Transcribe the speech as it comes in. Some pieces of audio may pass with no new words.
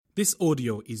This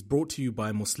audio is brought to you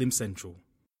by Muslim Central.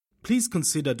 Please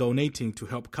consider donating to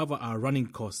help cover our running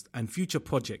costs and future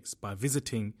projects by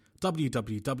visiting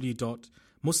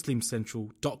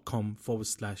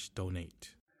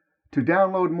www.muslimcentral.com/donate. To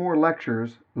download more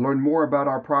lectures, learn more about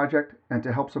our project, and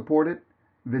to help support it,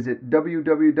 visit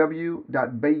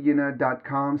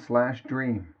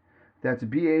www.bayyinah.com/dream. That's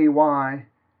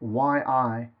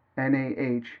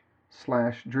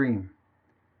BAYYINAH/dream.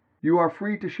 You are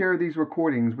free to share these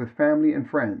recordings with family and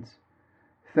friends.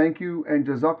 Thank you and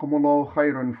Jazakumullah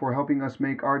khairan for helping us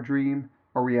make our dream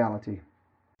a reality.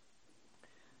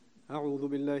 أعوذ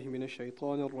بالله من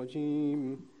الشيطان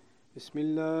الرجيم بسم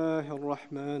الله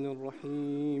الرحمن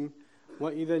الرحيم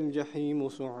وإذا الجحيم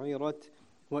سعرت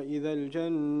وإذا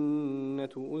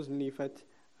الجنة أزلفت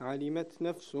علمت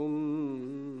نفس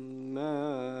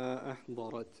ما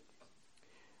أحضرت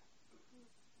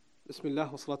Bismillah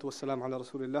wa salatu wa salam ala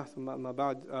Rasulillah thumma amma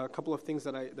ba'd. A couple of things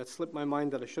that slipped my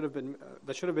mind that should have been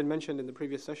mentioned in the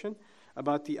previous session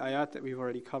about the ayat that we've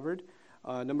already covered.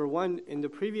 Number one, in the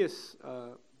previous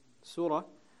surah,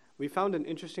 we found an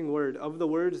interesting word. Of the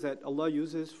words that Allah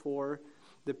uses for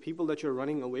the people that you're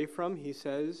running away from, He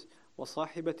says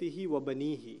وَصَاحِبَتِهِ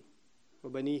وَبَنِيهِ.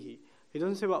 He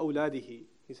doesn't say وَأَوْلَادِهِ.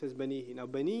 He says بَنِيهِ. Now,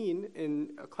 baneen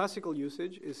in classical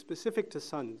usage is specific to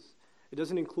sons. It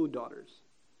doesn't include daughters.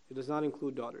 It does not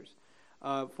include daughters.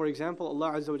 For example,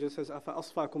 Allah Azza wa Jalla says,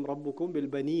 أَفَأَصْفَاكُمْ رَبُّكُمْ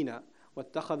بِالْبَنِينَ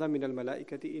وَاتَّخَذَ مِنَ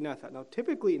الْمَلَائِكَةِ إِنَاثًا. Now,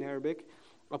 typically in Arabic,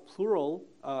 a plural,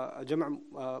 a jama'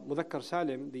 mudhakkar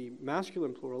salim, the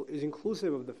masculine plural, is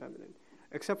inclusive of the feminine,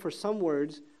 except for some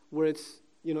words where it's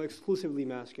exclusively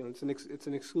masculine. It's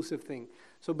an exclusive thing.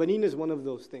 So banin is one of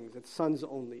those things. It's sons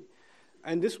only.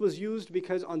 And this was used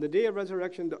because on the day of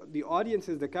resurrection, the audience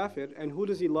is the kafir, and who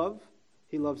does he love?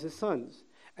 He loves his sons.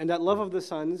 And that love of the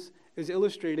sons is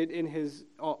illustrated in his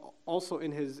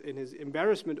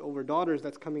embarrassment over daughters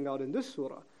that's coming out in this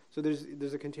surah. So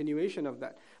there's a continuation of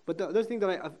that. But the other thing that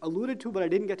I alluded to, but I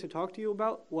didn't get to talk to you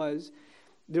about, was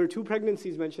there are two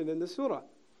pregnancies mentioned in the surah.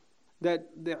 That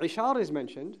the ishar is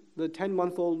mentioned, the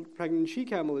 10-month-old pregnant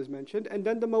she-camel is mentioned, and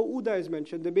then the maw'uda is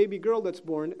mentioned, the baby girl that's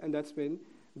born and that's been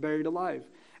buried alive.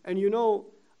 And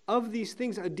of these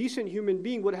things, a decent human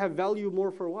being would have value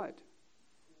more for what?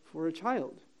 For a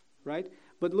child, right?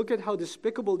 But look at how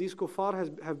despicable these kuffar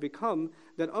have become,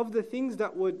 that of the things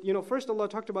that would, first Allah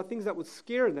talked about things that would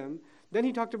scare them, then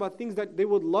He talked about things that they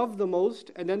would love the most,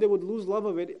 and then they would lose love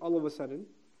of it all of a sudden,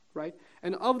 right?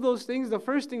 And of those things, the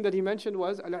first thing that He mentioned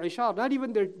was al-ishar, not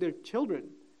even their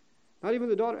children, not even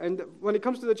the daughter. And when it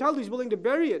comes to the child, He's willing to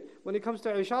bury it. When it comes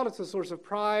to ishar, it's a source of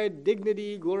pride,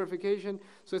 dignity, glorification.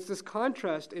 So it's this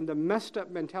contrast in the messed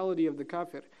up mentality of the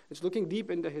kafir. It's looking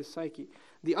deep into his psyche.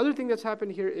 The other thing that's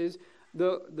happened here is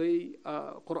the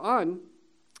Quran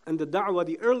and the da'wah,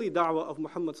 the early da'wah of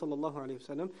Muhammad sallallahu alaihi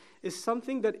wasallam, is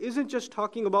something that isn't just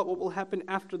talking about what will happen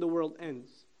after the world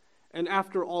ends and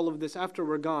after all of this, after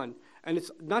we're gone. And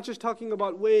it's not just talking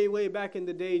about way, way back in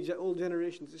the day, old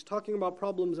generations. It's talking about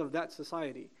problems of that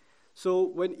society.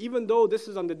 So even though this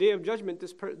is on the Day of Judgment,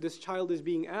 this child is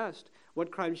being asked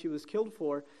what crime she was killed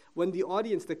for, when the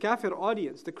audience, the kafir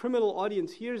audience, the criminal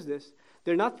audience hears this,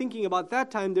 they're not thinking about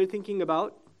that time, they're thinking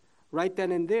about right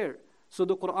then and there. So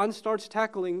the Quran starts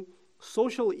tackling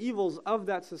social evils of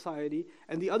that society.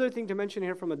 And the other thing to mention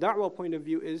here from a da'wah point of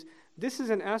view is, this is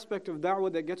an aspect of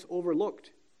da'wah that gets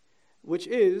overlooked, which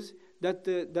is that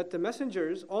the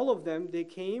messengers, all of them, they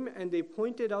came and they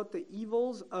pointed out the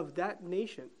evils of that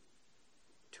nation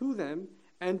to them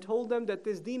and told them that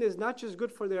this deen is not just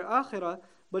good for their akhirah,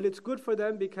 but it's good for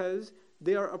them because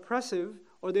they are oppressive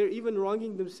or they're even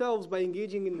wronging themselves by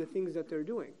engaging in the things that they're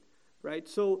doing, right?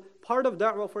 So part of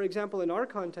da'wah, for example, in our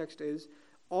context is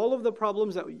all of the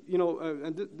problems that,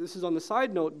 and this is on the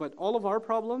side note, but all of our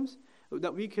problems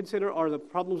that we consider are the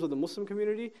problems of the Muslim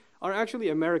community are actually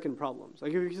American problems.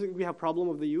 Like if you think we have problem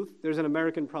of the youth, there's an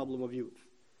American problem of youth,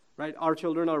 right? Our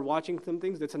children are watching some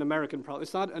things, that's an American problem.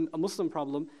 It's not a Muslim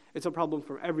problem, it's a problem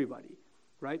for everybody,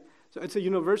 right? So it's a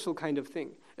universal kind of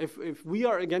thing. If we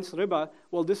are against riba,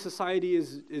 well, this society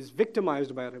is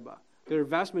victimized by riba. There are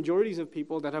vast majorities of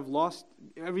people that have lost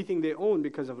everything they own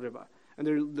because of riba. And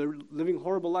they're living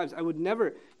horrible lives. I would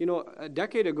never, a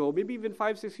decade ago, maybe even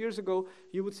 5-6 years ago,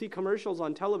 you would see commercials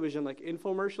on television, like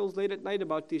infomercials late at night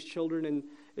about these children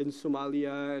in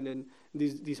Somalia and in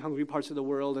these hungry parts of the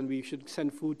world, and we should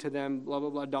send food to them, blah, blah,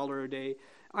 blah, $1 a day.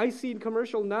 I see a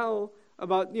commercial now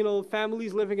about,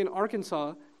 families living in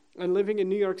Arkansas and living in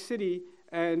New York City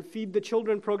and feed the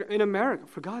children program in America.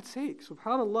 For God's sake,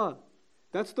 subhanAllah.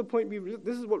 That's the point.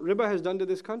 This is what riba has done to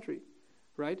this country,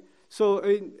 right? So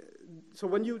so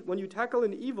when you tackle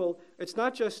an evil, it's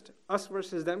not just us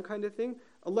versus them kind of thing.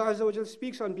 Allah Azza wa Jalla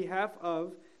speaks on behalf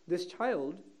of this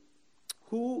child,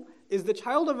 who is the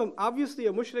child of obviously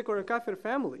a mushrik or a kafir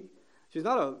family. She's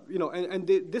not a,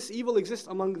 this evil exists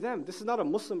among them. This is not a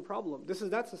Muslim problem. This is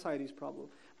that society's problem.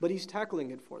 But he's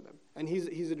tackling it for them, and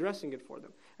he's addressing it for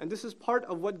them. And this is part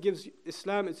of what gives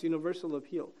Islam its universal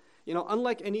appeal.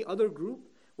 Unlike any other group,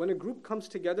 when a group comes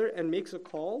together and makes a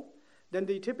call, then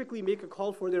they typically make a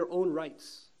call for their own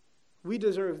rights. We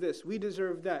deserve this, we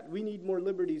deserve that, we need more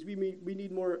liberties, we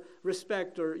need more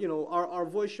respect, or our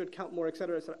voice should count more,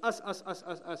 etc., etc.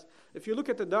 Us. If you look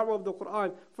at the da'wah of the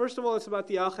Quran, first of all, it's about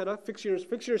the akhirah,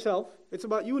 fix yourself. It's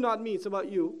about you, not me, it's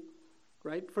about you.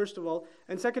 Right, first of all.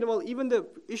 And second of all, even the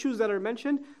issues that are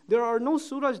mentioned, there are no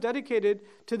surahs dedicated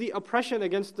to the oppression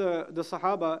against the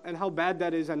Sahaba and how bad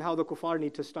that is and how the kuffar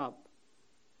need to stop.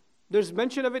 There's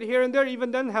mention of it here and there, even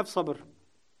then have sabr.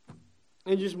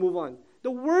 And just move on.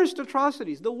 The worst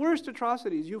atrocities,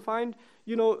 you find,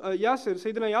 Yasir,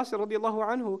 Sayyidina Yasir radiallahu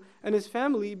anhu, and his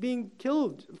family being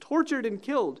killed, tortured and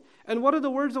killed. And what are the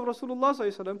words of Rasulullah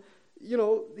sallallahu alaihi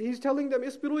wasallam? He's telling them,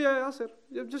 Isbiru ya Yasir.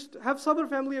 Just have sabr,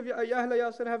 family of Ahla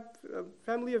Yasir,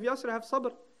 family of Yasir, have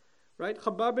sabr. Right?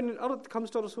 Khabbab bin al-Ard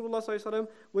comes to Rasulullah sallallahu alaihi wasallam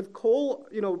with coal,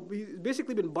 he's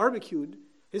basically been barbecued.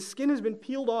 His skin has been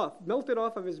peeled off, melted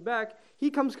off of his back. He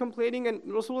comes complaining, and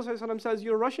Rasulullah sallallahu alaihi wasallam says,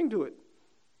 you're rushing to it.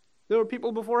 There were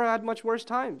people before who had much worse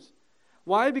times.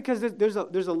 Why? Because there's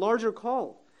a larger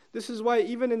call. This is why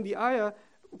even in the ayah,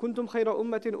 kuntum khayra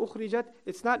ummatin ukhrijat,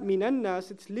 it's not minan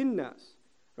nas, it's lin nas.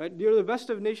 Right? You're the best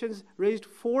of nations raised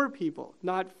for people,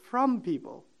 not from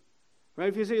people. Right?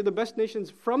 If you say you're the best nations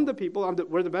from the people,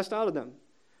 we're the best out of them.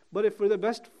 But if we're the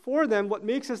best for them, what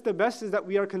makes us the best is that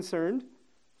we are concerned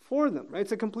for them. Right?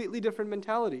 It's a completely different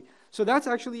mentality. So that's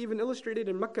actually even illustrated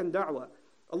in Makkah da'wah.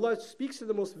 Allah speaks to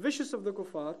the most vicious of the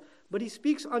kuffar, but He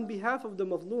speaks on behalf of the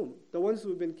mazloom, the ones who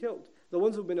have been killed, the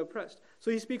ones who have been oppressed.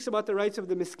 So He speaks about the rights of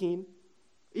the miskeen.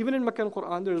 Even in Makkah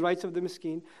Quran, there's rights of the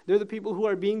miskeen. They're the people who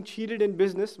are being cheated in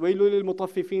business. Wailul lil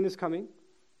mutaffifin is coming,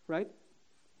 right?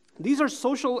 These are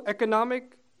social,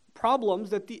 economic problems,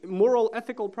 that the moral,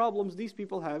 ethical problems these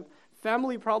people have,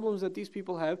 family problems that these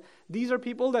people have. These are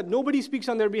people that nobody speaks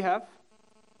on their behalf.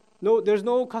 No, there's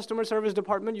no customer service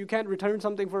department. You can't return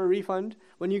something for a refund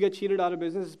when you get cheated out of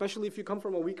business, especially if you come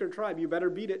from a weaker tribe. You better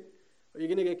beat it, or you're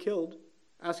going to get killed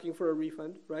asking for a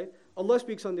refund, right? Allah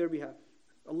speaks on their behalf.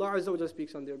 Allah Azza wa Jalla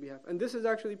speaks on their behalf. And this is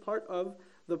actually part of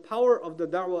the power of the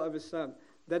da'wah of Islam,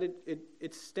 that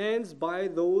it stands by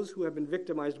those who have been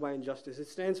victimized by injustice. It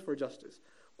stands for justice.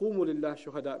 قُومُوا لِلَّهِ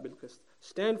شُهَدَاءَ بِالْقِسْطِ.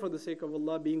 Stand for the sake of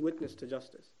Allah, being witness to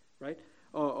justice, right?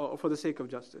 For the sake of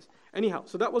justice. Anyhow,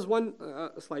 so that was one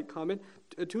slight comment.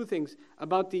 Two things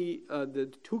about the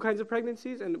two kinds of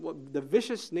pregnancies and the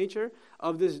vicious nature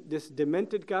of this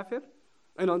demented kafir.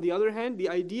 And on the other hand, the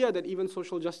idea that even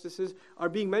social justices are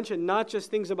being mentioned, not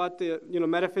just things about the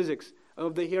metaphysics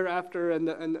of the hereafter and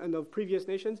of previous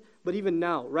nations, but even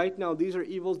now, right now, these are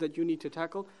evils that you need to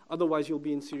tackle. Otherwise, you'll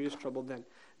be in serious trouble then.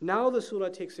 Now the surah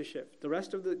takes a shift. The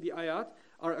rest of the ayat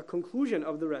are a conclusion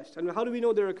of the rest. And how do we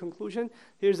know they're a conclusion?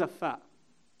 Here's a fa.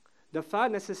 The fa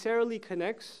necessarily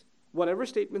connects whatever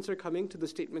statements are coming to the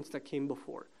statements that came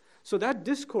before. So that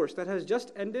discourse that has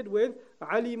just ended with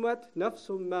alimat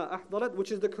nafsum ma ahdarat,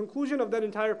 which is the conclusion of that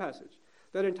entire passage.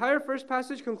 That entire first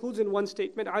passage concludes in one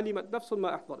statement, alimat nafsum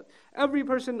ma ahdarat. Every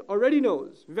person already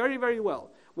knows very, very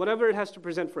well whatever it has to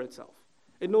present for itself.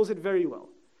 It knows it very well.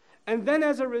 And then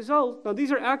as a result, now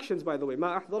these are actions, by the way.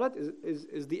 Ma ahdarat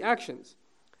is the actions.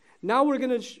 Now we're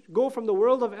going to go from the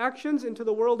world of actions into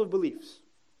the world of beliefs.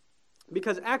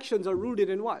 Because actions are rooted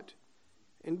in what?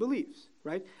 In beliefs,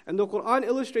 right? And the Quran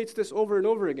illustrates this over and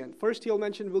over again. First he'll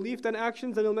mention belief, then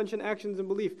actions, then he'll mention actions and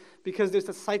belief. Because there's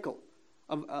a cycle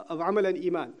of amal and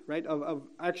iman, right? Of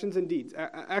actions and deeds,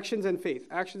 actions and faith,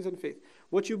 actions and faith.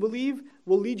 What you believe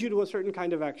will lead you to a certain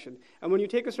kind of action. And when you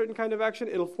take a certain kind of action,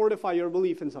 it'll fortify your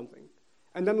belief in something.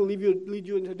 And then it'll lead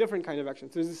you into a different kind of action.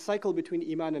 So there's a cycle between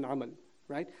iman and amal.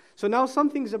 Right? So now some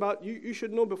things about, you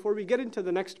should know before we get into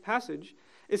the next passage,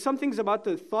 is some things about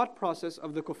the thought process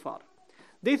of the kuffar.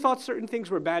 They thought certain things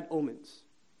were bad omens.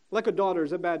 Like a daughter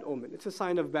is a bad omen. It's a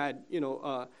sign of bad,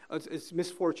 it's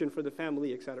misfortune for the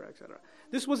family, etc., etc.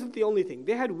 This wasn't the only thing.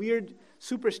 They had weird,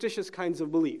 superstitious kinds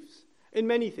of beliefs in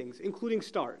many things, including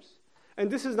stars.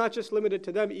 And this is not just limited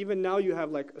to them. Even now you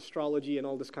have like astrology and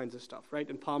all this kinds of stuff, right?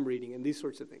 And palm reading and these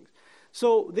sorts of things.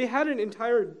 So they had an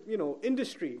entire,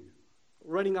 industry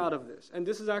running out of this. And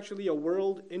this is actually a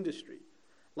world industry.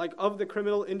 Like of the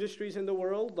criminal industries in the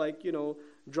world, like,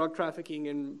 drug trafficking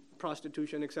and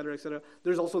prostitution, etc., etc.,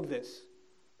 there's also this.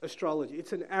 astrology.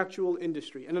 It's an actual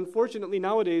industry. And unfortunately,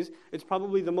 nowadays, it's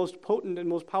probably the most potent and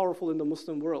most powerful in the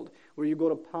Muslim world, where you go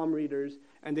to palm readers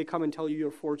and they come and tell you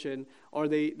your fortune, or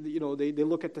they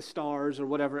look at the stars or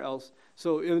whatever else.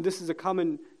 So this is a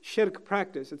common shirk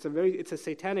practice. It's a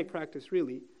satanic practice,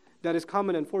 really, that is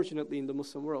common, unfortunately, in the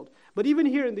Muslim world. But even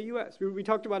here in the U.S., we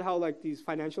talked about how like these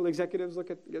financial executives go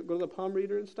to the palm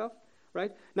reader and stuff,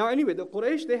 right? Now, anyway, the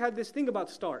Quraysh, they had this thing about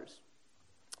stars.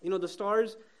 The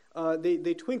stars,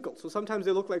 they twinkle. So sometimes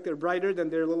they look like they're brighter, then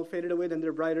they're a little faded away, then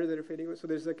they're brighter, then they're fading away. So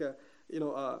there's like an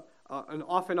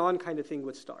off and on kind of thing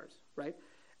with stars, right?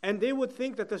 And they would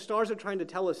think that the stars are trying to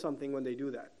tell us something when they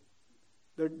do that.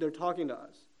 They're talking to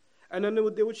us. And then they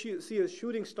would see a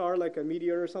shooting star, like a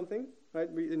meteor or something, right?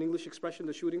 In English expression,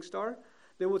 the shooting star.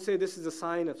 They would say this is a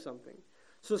sign of something.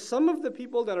 So some of the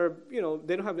people that are,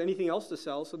 they don't have anything else to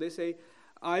sell, so they say,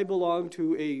 I belong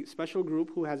to a special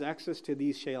group who has access to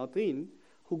these shayateen,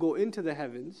 who go into the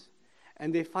heavens,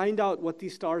 and they find out what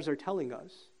these stars are telling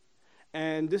us.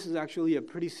 And this is actually a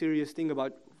pretty serious thing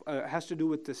has to do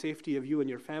with the safety of you and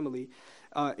your family.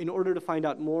 In order to find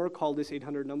out more, call this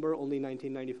 800 number, only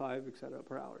 $19.95, etc.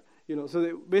 per hour.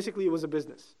 So basically it was a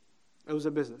business. It was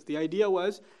a business. The idea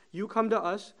was, you come to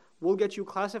us, we'll get you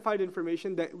classified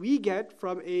information that we get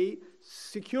from a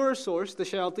secure source, the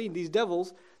shayateen, these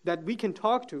devils, that we can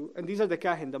talk to, and these are the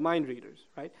kahin, the mind readers,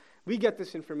 right? We get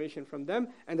this information from them,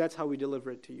 and that's how we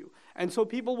deliver it to you. And so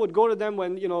people would go to them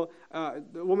when, the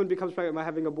woman becomes pregnant, am I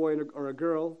having a boy or a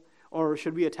girl? Or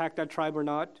should we attack that tribe or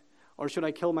not? Or should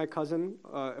I kill my cousin?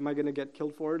 Am I going to get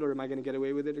killed for it, or am I going to get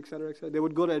away with it, etc., etc.? They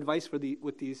would go to advice with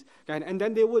these guys, and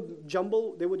then they would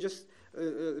jumble. They would just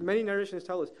many narrations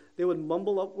tell us they would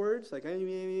mumble up words like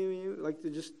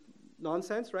just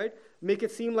nonsense, right? Make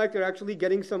it seem like they're actually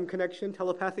getting some connection,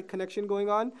 telepathic connection going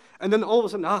on, and then all of a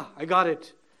sudden, I got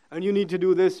it, and you need to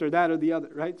do this or that or the other,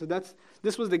 right? So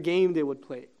this was the game they would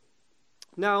play.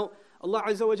 Now Allah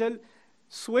Azza wa Jal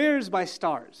swears by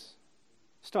stars.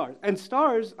 And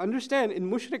stars, understand, in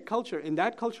mushrik culture, in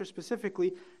that culture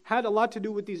specifically, had a lot to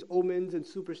do with these omens and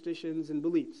superstitions and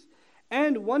beliefs.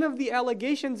 And one of the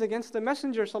allegations against the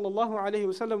Messenger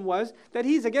ﷺ was that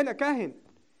he's again a kahin.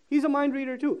 He's a mind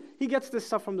reader too. He gets this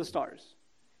stuff from the stars.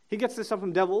 He gets this stuff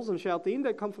from devils and shayateen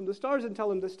that come from the stars and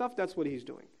tell him this stuff. That's what he's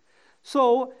doing.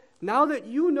 So now that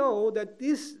you know that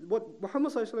what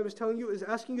Muhammad ﷺ is telling you is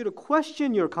asking you to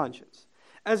question your conscience,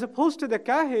 as opposed to the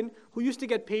kahin who used to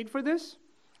get paid for this,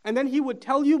 and then he would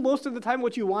tell you most of the time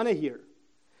what you want to hear.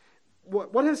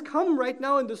 What has come right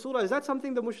now in the surah, is that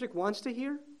something the mushrik wants to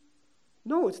hear?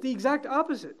 No, it's the exact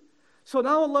opposite. So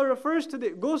now Allah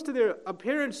goes to their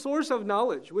apparent source of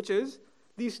knowledge, which is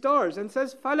these stars, and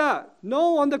says, Fala.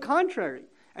 No, on the contrary.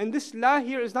 And this la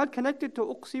here is not connected to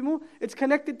uqsimu, it's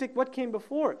connected to what came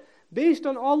before. Based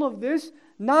on all of this,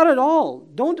 not at all.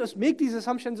 Don't make these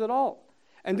assumptions at all.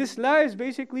 And this la is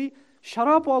basically, shut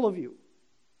up all of you.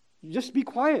 Just be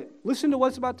quiet. Listen to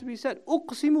what's about to be said.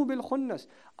 Uqsimu bil khunnas.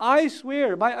 I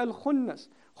swear by al khunnas.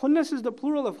 Khunnas is the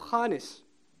plural of khanis.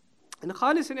 And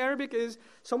khanis in Arabic is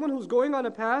someone who's going on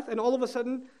a path and all of a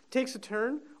sudden takes a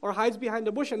turn or hides behind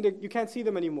a bush and you can't see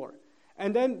them anymore.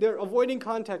 And then they're avoiding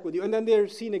contact with you, and then they're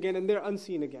seen again and they're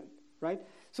unseen again, right?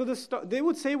 So they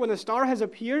would say when a star has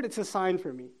appeared, it's a sign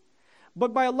for me.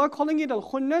 But by Allah calling it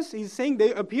al-khunnas, He's saying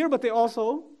they appear, but they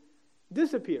also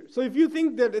disappear. So if you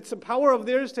think that it's a power of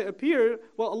theirs to appear,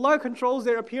 well, Allah controls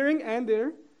their appearing and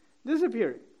their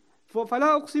disappearing. فَلَا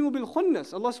أُقْسِمُ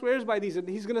بِالْخُنَّسِ Allah swears by these, and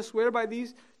He's going to swear by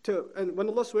these and when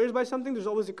Allah swears by something, there's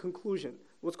always a conclusion,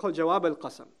 what's called jawab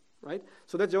al-qasam, right?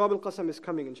 So that jawab al-qasam is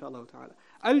coming, inshaAllah ta'ala.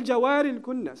 Al-jawar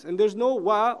al-kunnas, and there's no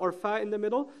wa or fa in the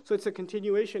middle, so it's a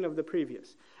continuation of the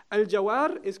previous.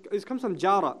 Al-jawar comes from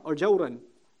jara or jawran,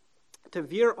 to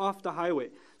veer off the highway.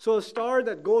 So a star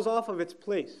that goes off of its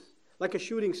place, like a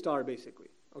shooting star basically.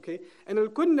 Okay, and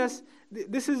al-kunnas,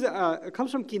 this is it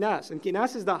comes from kinas, and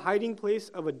kinas is the hiding place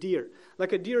of a deer.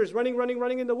 Like a deer is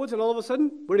running in the woods, and all of a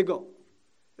sudden, where'd it go?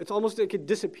 It's almost like it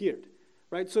disappeared,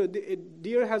 right? So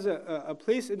deer has a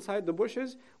place inside the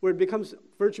bushes where it becomes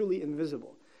virtually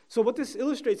invisible. So what this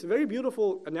illustrates, a very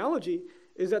beautiful analogy,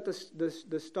 is that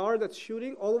the star that's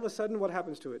shooting, all of a sudden, what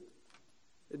happens to it?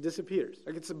 It disappears.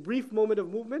 Like it's a brief moment of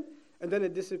movement, and then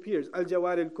it disappears.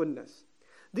 Al-jawar al-kunnas.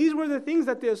 These were the things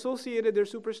that they associated their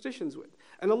superstitions with.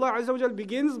 And Allah Azza wa Jal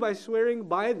begins by swearing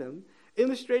by them,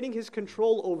 illustrating His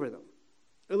control over them.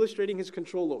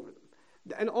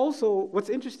 And also, what's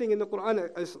interesting in the Quran,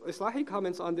 Islahi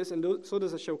comments on this, and so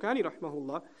does Ash-Shawkani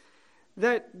rahmahullah,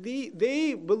 that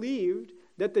they believed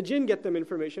that the jinn get them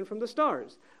information from the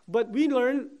stars. But we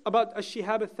learn about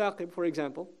Ash-Shihab al-Thaqib, for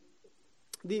example,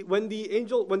 when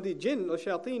the jinn or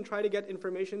shayateen try to get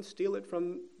information, steal it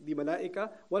from the malaika,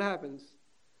 what happens?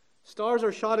 Stars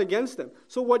are shot against them.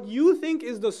 So what you think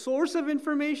is the source of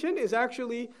information is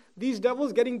actually these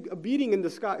devils getting a beating in the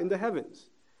sky, in the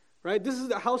heavens. Right? This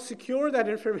is how secure that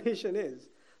information is.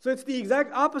 So it's the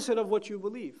exact opposite of what you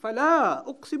believe. فَلَا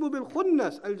أُقْسِمُ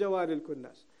بِالْخُنَّسِ الْجَوَارِ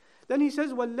الْكُنَّسِ. Then he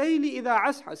says, وَاللَّيْلِ إِذَا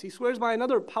عَسْحَسِ. He swears by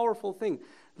another powerful thing.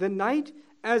 The night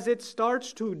as it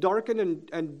starts to darken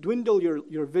and dwindle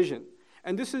your vision.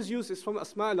 And this is used, it's from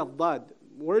Asma al-Dad,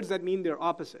 words that mean they're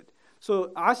opposite.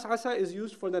 So as'asa is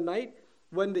used for the night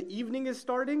when the evening is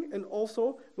starting and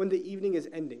also when the evening is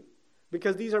ending.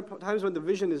 Because these are times when the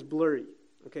vision is blurry.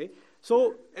 Okay?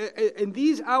 So in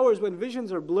these hours when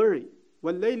visions are blurry,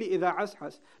 وَاللَّيْلِ إِذَا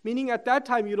عَسْحَسَ, meaning at that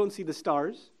time you don't see the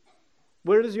stars.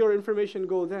 Where does your information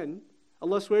go then?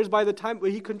 Allah swears by the time where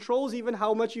He controls even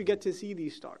how much you get to see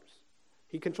these stars.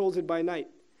 He controls it by night.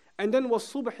 And then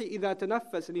وَالصُّبْحِ إِذَا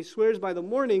تَنَفَّسَ, and He swears by the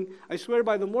morning. I swear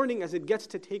by the morning as it gets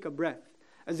to take a breath.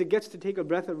 As it gets to take a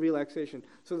breath of relaxation.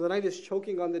 So the night is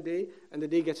choking on the day and the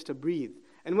day gets to breathe.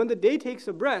 And when the day takes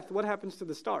a breath, what happens to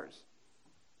the stars?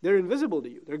 They're invisible to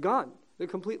you. They're gone. They're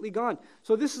completely gone.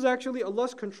 So this is actually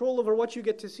Allah's control over what you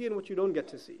get to see and what you don't get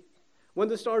to see. When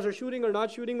the stars are shooting or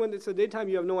not shooting, when it's the daytime,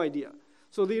 you have no idea.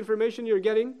 So the information you're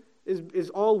getting is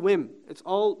all whim. It's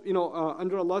all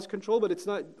under Allah's control, but it's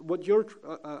not what you're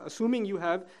assuming you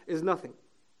have is nothing.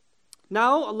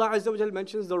 Now Allah Azza wa Jal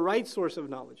mentions the right source of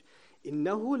knowledge. إِنَّهُ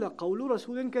لَقَوْلُ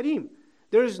رَسُولٍ كَرِيمٍ.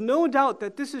 There is no doubt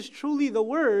that this is truly the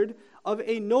word of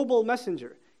a noble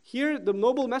messenger. Here, the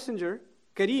noble messenger,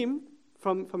 Kareem,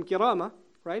 from Kirama,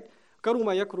 right?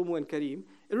 Karuma yakrumu and Kareem.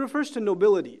 It refers to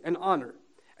nobility and honor.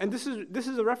 And this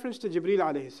is a reference to Jibreel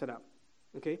alayhi salam.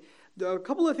 Okay? A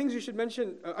couple of things I should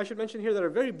mention here that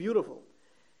are very beautiful.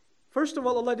 First of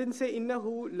all, Allah didn't say,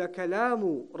 إِنَّهُ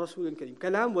لَكَلَامُ رَسُولٍ كَرِيمٍ.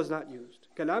 Kalam was not used.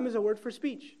 Kalam is a word for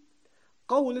speech.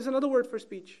 Qawl is another word for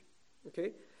speech.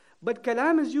 Okay? But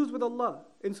kalam is used with Allah.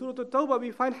 In Surah At-Tawbah we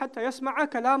find حَتَّى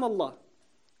يَسْمَعَ كَلَامَ اللَّهِ,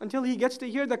 until he gets to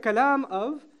hear the kalam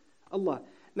of Allah.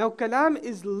 Now kalam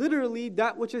is literally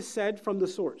that which is said from the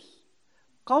source.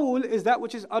 Qawl is that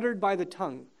which is uttered by the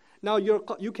tongue. Now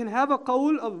you can have a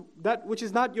qawl of that which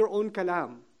is not your own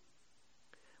kalam.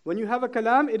 When you have a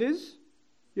kalam, it is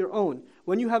your own.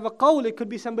 When you have a qawl, it could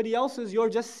be somebody else's,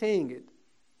 you're just saying it.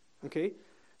 Okay?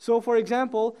 So for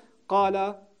example,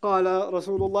 قَالَ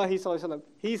Rasulullah sallallahu alaihi wasallam.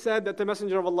 He said that the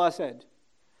Messenger of Allah said.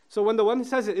 So when the one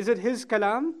says it, is it his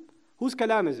kalam? Whose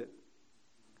kalam is it?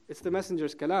 It's the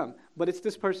Messenger's kalam. But it's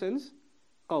this person's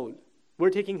qawl. We're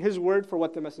taking his word for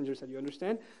what the Messenger said, you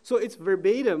understand? So it's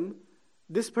verbatim.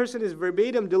 This person is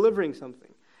verbatim delivering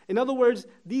something. In other words,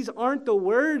 these aren't the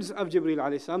words of Jibreel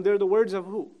alayhi salam. They're the words of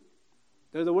who?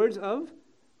 They're the words of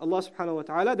Allah subhanahu wa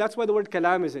ta'ala. That's why the word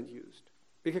kalam isn't used.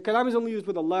 Because kalam is only used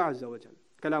with Allah azza wa jal.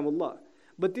 Kalamullah.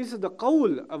 But this is the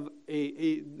qawl of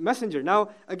a messenger. Now,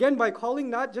 again, by calling,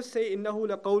 not just say, إِنَّهُ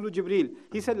لَقَوْلُ Jibreel.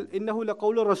 He said, إِنَّهُ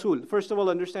لَقَوْلُ Rasul. First of all,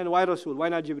 understand why Rasul, why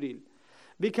not Jibreel?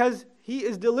 Because he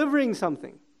is delivering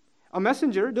something. A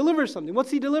messenger delivers something.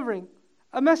 What's he delivering?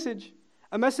 A message.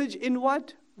 A message in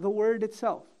what? The word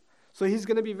itself. So he's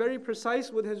going to be very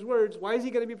precise with his words. Why is he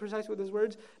going to be precise with his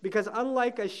words? Because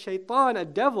unlike a shaitan, a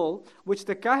devil, which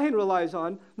the kahin relies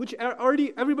on, which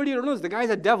already everybody knows, the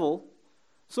guy's a devil,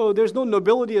 so there's no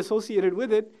nobility associated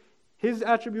with it. His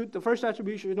attribute, the first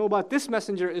attribute you should know about this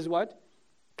messenger is what?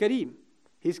 Kareem.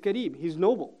 He's Kareem. He's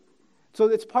noble. So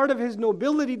it's part of his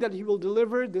nobility that he will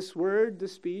deliver this word,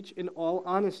 this speech, in all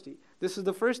honesty. This is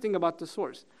the first thing about the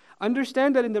source.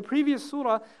 Understand that in the previous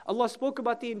surah, Allah spoke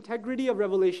about the integrity of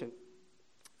revelation.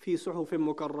 في صحف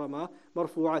مكرمة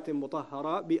مرفوعة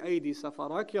مطهرة بأيدي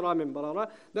سفرة كرام بررة.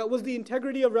 That was the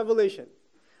integrity of revelation.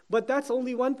 But that's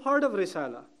only one part of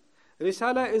Risala.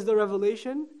 Risala is the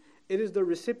revelation, it is the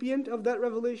recipient of that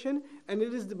revelation, and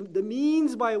it is the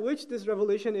means by which this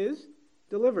revelation is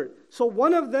delivered. So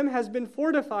one of them has been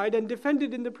fortified and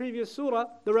defended in the previous surah,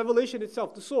 the revelation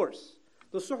itself, the source.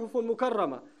 The Suhuful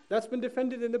Mukarrama. That's been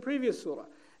defended in the previous surah.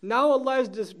 Now Allah is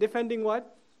just defending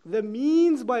what? The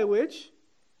means by which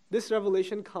this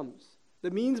revelation comes.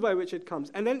 The means by which it comes.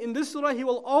 And then in this surah, He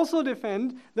will also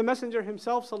defend the Messenger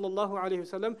himself, sallallahu alayhi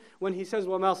wasallam, when He says,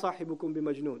 وَمَا صَاحِبُكُمْ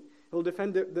بِمَجْنُونَ. He will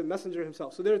defend the Messenger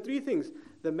himself. So there are three things.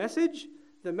 The message,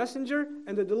 the messenger,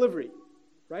 and the delivery.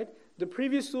 Right? The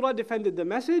previous surah defended the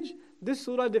message. This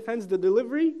surah defends the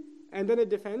delivery. And then it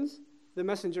defends the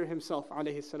Messenger himself,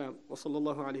 alayhi salam, wa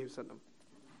sallallahu alayhi wasallam.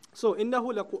 So,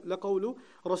 إِنَّهُ لَقَوْلُ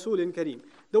رَسُولٍ كَرِيمٍ.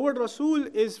 The word Rasul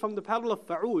is from the pattern of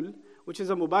fa'ul, which is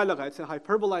a mubalagha. It's a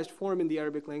hyperbolized form in the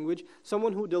Arabic language.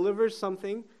 Someone who delivers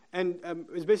something and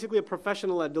is basically a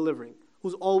professional at delivering.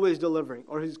 who's always delivering,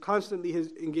 or who's constantly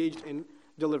engaged in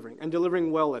delivering, and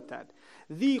delivering well at that.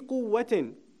 ذِي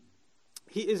قُوَّةٍ,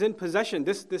 he is in possession,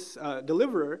 this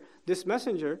deliverer, this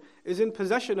messenger, is in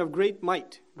possession of great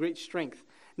might, great strength.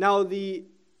 Now the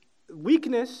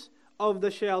weakness of the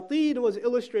shayateen was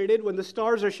illustrated when the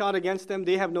stars are shot against them.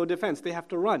 They have no defense, they have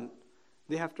to run.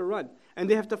 They have to run. And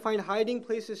they have to find hiding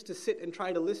places to sit and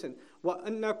try to listen.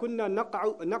 وَأَنَّا كُنَّا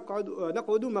نَقْعُدُ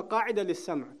مَقَاعِدَ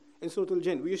لِلسَّمْعِ in Surah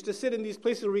Al-Jinn. We used to sit in these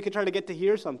places where we could try to get to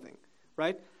hear something,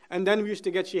 right? And then we used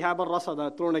to get shihab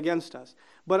al-rasada thrown against us.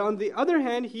 But on the other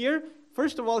hand here,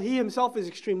 first of all, he himself is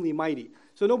extremely mighty.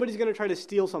 So nobody's going to try to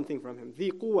steal something from him.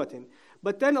 ذِي قُوَّةٍ.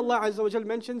 But then Allah Azza wa Jal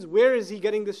mentions, where is he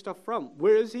getting this stuff from?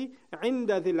 Where is he? عِنْدَ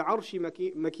ذِي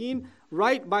الْعَرْشِ مَكِينٍ,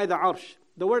 right by the arsh.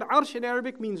 The word arsh in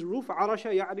Arabic means roof,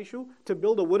 arasha ya'rishu, to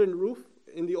build a wooden roof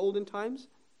in the olden times.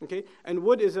 Okay? And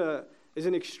wood is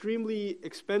an extremely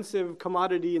expensive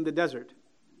commodity in the desert.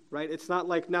 Right? It's not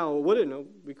like now wooden,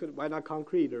 why not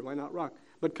concrete or why not rock?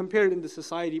 But compared in the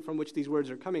society from which these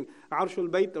words are coming, arshul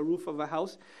bayt, the roof of a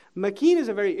house. Makeen is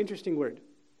a very interesting word.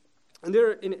 And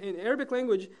there, in Arabic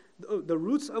language, the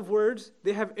roots of words,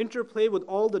 they have interplay with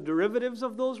all the derivatives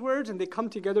of those words, and they come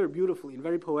together beautifully and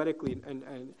very poetically and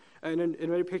in a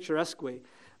very picturesque way.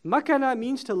 Makana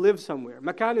means to live somewhere.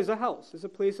 Makan is a house, is a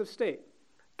place of stay.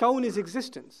 Kaun is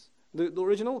existence. The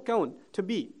original kaun, to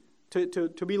be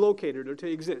located or to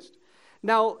exist.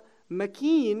 Now,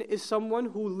 makeen is someone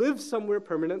who lives somewhere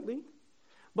permanently,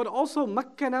 but also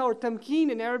makkana or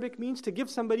tamkeen in Arabic means to give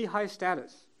somebody high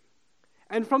status.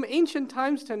 And from ancient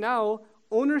times to now,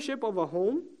 ownership of a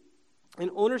home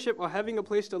and ownership of having a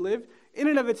place to live, in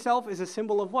and of itself is a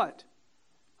symbol of what?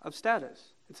 Of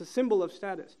status. It's a symbol of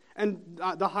status. And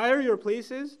the higher your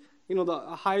place is, the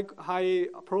high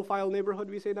profile neighborhood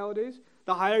we say nowadays,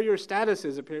 the higher your status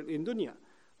is apparently in dunya.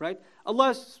 Right?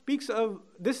 Allah speaks of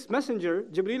this messenger,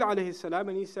 Jibreel alayhi salam,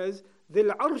 and he says, ذِي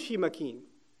الْعَرْشِ مَكِينٍ.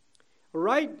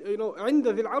 Right, عِنْدَ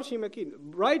ذِي الْعَرْشِ مَكِينٍ.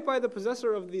 Right by the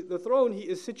possessor of the throne, he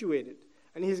is situated.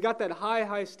 And he's got that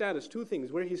high status. Two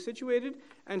things, where he's situated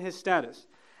and his status.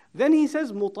 Then he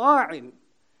says, مُطَاعٍ.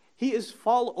 He is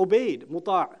obeyed,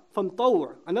 muta', from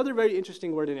tawr, another very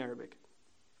interesting word in Arabic.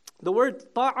 The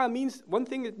word ta'a means, one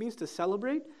thing it means to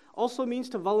celebrate, also means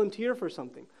to volunteer for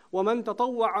something. وَمَنْ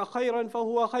تَطَوَّعَ خَيْرًا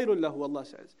فَهُوَ خَيْرٌ لَهُ, Allah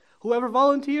says. Whoever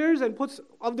volunteers and puts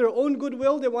of their own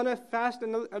goodwill, they want to fast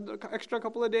an extra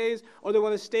couple of days, or they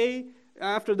want to stay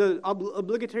after the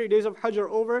obligatory days of Hajj are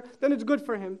over, then it's good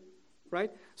for him.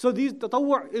 Right? So the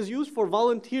tatawwu' is used for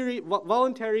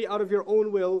voluntary out of your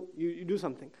own will, you do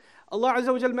something. Allah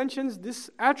Azza wa Jal mentions this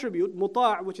attribute,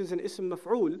 muta', which is an ism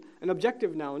maf'ul, an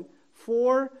objective noun,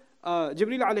 for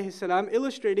Jibreel alayhi salam,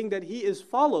 illustrating that he is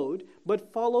followed,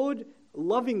 but followed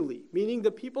lovingly, meaning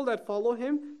the people that follow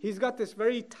him, he's got this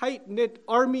very tight-knit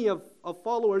army of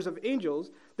followers, of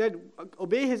angels, that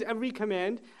obey his every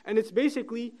command, and it's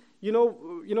basically,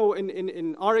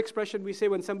 in our expression, we say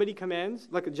when somebody commands,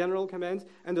 like a general commands,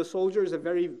 and the soldier is a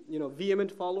very,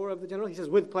 vehement follower of the general, he says,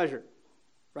 with pleasure,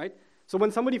 right? So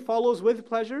when somebody follows with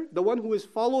pleasure, the one who is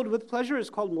followed with pleasure is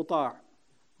called muta'.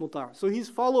 So he's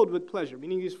followed with pleasure,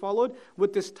 meaning he's followed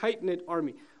with this tight-knit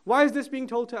army. Why is this being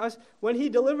told to us? When he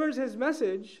delivers his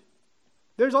message,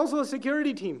 there's also a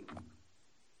security team.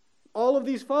 All of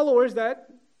these followers that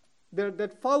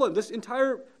follow this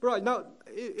entire... Now,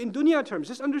 in dunya terms,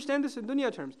 just understand this in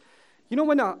dunya terms.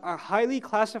 When a highly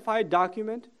classified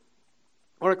document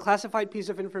or a classified piece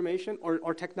of information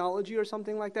or technology or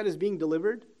something like that is being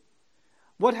delivered,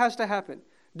 what has to happen?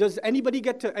 Does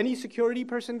any security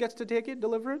person gets to take it,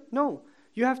 deliver it? No.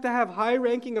 You have to have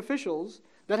high-ranking officials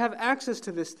that have access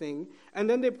to this thing, and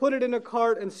then they put it in a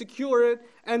cart and secure it,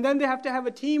 and then they have to have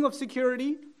a team of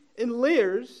security in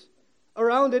layers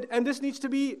around it, and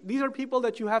these are people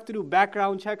that you have to do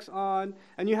background checks on,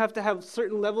 and you have to have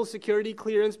certain level security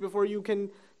clearance before you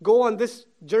can go on this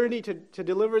journey to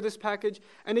deliver this package,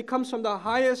 and it comes from the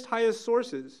highest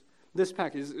sources. This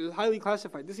package is highly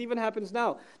classified. This even happens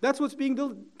now. That's what's being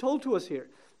told to us here.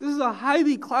 This is a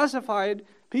highly classified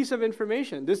piece of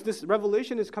information. This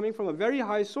revelation is coming from a very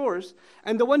high source,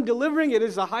 and the one delivering it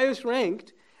is the highest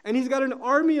ranked, and he's got an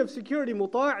army of security,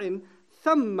 muta'in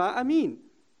thamma amin.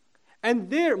 And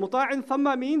there, muta'in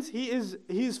thamma means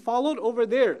he's followed over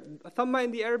there. Thamma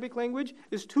in the Arabic language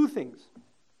is two things.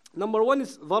 Number one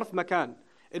is dharf makan.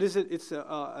 It's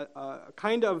a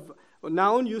kind of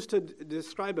noun used to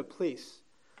describe a place.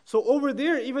 So over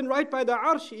there, even right by the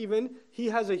arsh even, he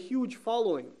has a huge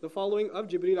following, the following of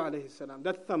Jibreel alayhi salam.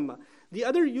 That's thamma. The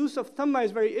other use of thamma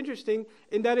is very interesting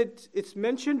in that it's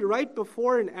mentioned right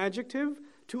before an adjective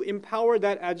to empower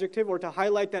that adjective or to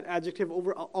highlight that adjective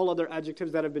over all other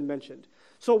adjectives that have been mentioned.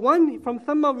 So one, from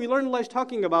Thamma, we learn Allah is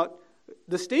talking about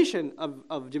the station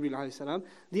of Jibreel alayhi salam.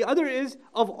 The other is,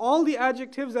 of all the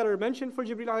adjectives that are mentioned for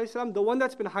Jibreel alayhi salam, the one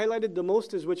that's been highlighted the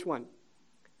most is which one?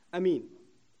 Ameen.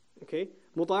 Okay?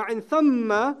 Muta'in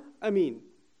thamma ameen.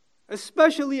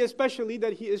 Especially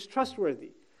that he is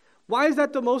trustworthy. Why is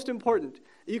that the most important?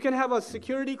 You can have a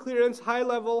security clearance, high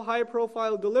level, high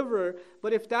profile deliverer,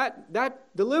 but if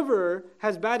that deliverer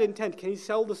has bad intent, can he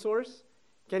sell the source?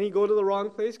 Can he go to the wrong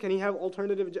place? Can he have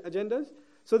alternative agendas?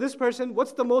 So this person,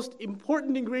 what's the most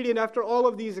important ingredient after all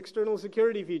of these external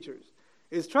security features?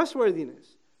 Is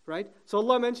trustworthiness, right? So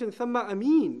Allah mentioned thamma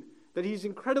ameen, that he's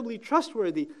incredibly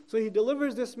trustworthy. So he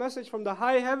delivers this message from the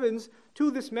high heavens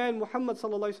to this man, Muhammad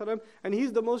sallallahu alaihi wasallam, and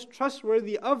he's the most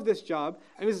trustworthy of this job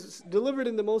and is delivered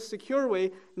in the most secure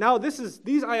way. Now these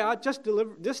ayat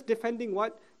just defending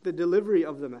what? The delivery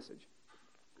of the message.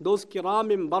 Those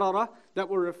kiramim barara that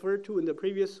were referred to in the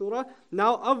previous surah,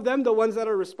 now of them, the ones that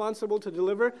are responsible to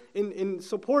deliver in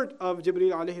support of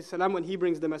Jibreel alayhi salam when he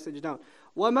brings the message down.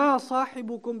 وَمَا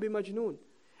صَاحِبُكُمْ بِمَجْنُونَ.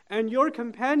 And your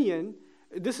companion,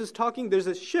 this is talking, there's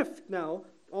a shift now,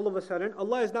 all of a sudden.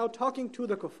 Allah is now talking to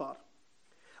the kuffar.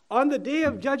 On the day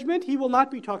of judgment, He will not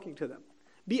be talking to them.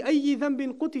 بِأَيِّ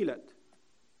ذَنْبٍ قُتِلَتْ.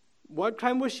 What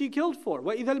crime was she killed for?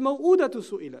 وَإِذَا الْمَوْءُودَةُ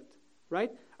سُئِلَتْ.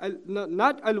 Right?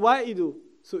 Not al-wa'idu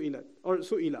su'ilat, or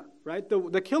su'ila. Right?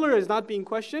 The killer is not being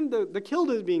questioned, the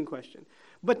killed is being questioned.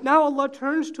 But now Allah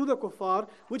turns to the kuffar,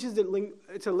 which is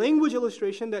it's a language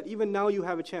illustration that even now you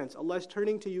have a chance. Allah is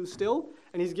turning to you still,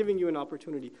 and He's giving you an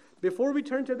opportunity. Before we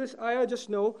turn to this ayah,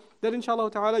 just know that inshallah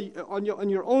ta'ala, on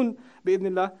your own,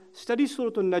 bi'idhnillah, study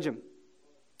Surah An-Najm.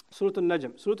 Surah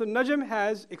An-Najm. Surah An-Najm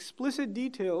has explicit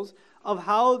details of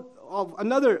how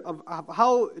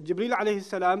Jibreel alayhi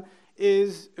salam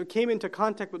came into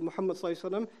contact with Muhammad sallallahu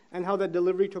alaihi wasallam and how that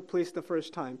delivery took place the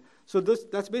first time. So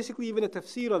that's basically even a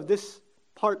tafsir of this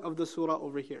part of the surah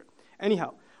over here.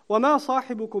 Anyhow, وَمَا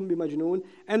صَاحِبُكُمْ بِمَجْنُونَ.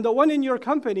 And the one in your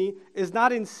company is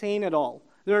not insane at all.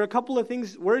 There are a couple of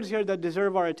words here that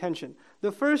deserve our attention.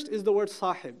 The first is the word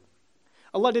sahib.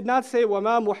 Allah did not say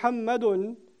وَمَا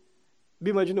مُحَمَّدٌ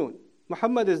بِمَجْنُونَ.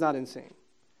 Muhammad is not insane.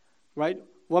 Right?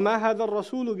 وَمَا هَذَا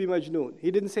الرَّسُولُ بِمَجْنُونَ.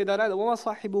 He didn't say that either. وَمَا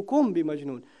صَاحِبُكُمْ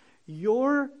بِمَجْنُونَ.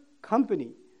 Your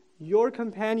company, your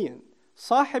companion.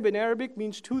 Sahib in Arabic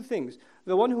means two things.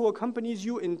 The one who accompanies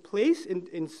you in place,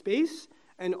 in space,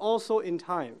 and also in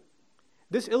time.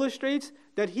 This illustrates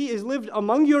that he is lived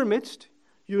among your midst.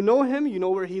 You know him, you know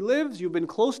where he lives, you've been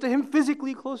close to him,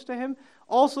 physically close to him.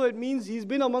 Also, it means he's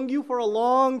been among you for a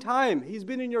long time. He's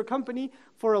been in your company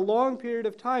for a long period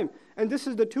of time. And this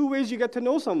is the two ways you get to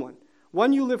know someone.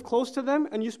 One, you live close to them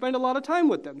and you spend a lot of time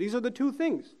with them. These are the two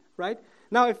things, right?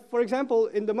 Now, if, for example,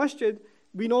 in the masjid,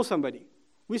 we know somebody.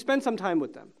 We spend some time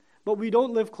with them, but we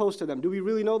don't live close to them. Do we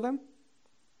really know them?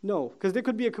 No, because they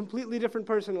could be a completely different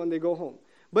person when they go home.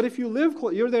 But if you live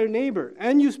close, you're their neighbor,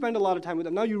 and you spend a lot of time with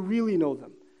them, now you really know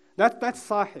them. That's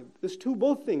sahib. There's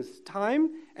both things, time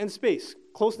and space,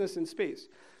 closeness and space.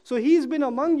 So he's been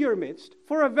among your midst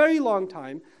for a very long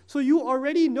time, so you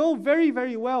already know very,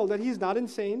 very well that he's not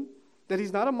insane, that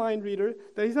he's not a mind reader,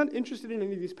 that he's not interested in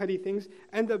any of these petty things,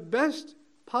 and the best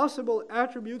possible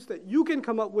attributes that you can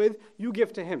come up with, you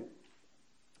give to him.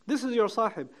 This is your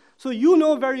sahib. So you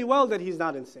know very well that he's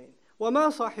not insane.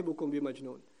 وَمَا صَاحِبُكُمْ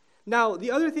بِمَجْنُونَ. Now, the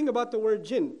other thing about the word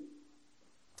jinn,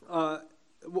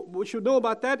 what you know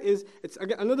about that is, it's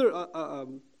again another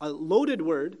a loaded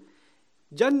word.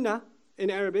 Jannah in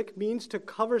Arabic means to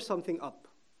cover something up.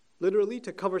 Literally,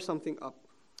 to cover something up.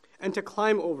 And to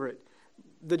climb over it.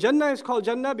 The Jannah is called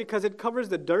Jannah because it covers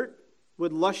the dirt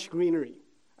with lush greenery.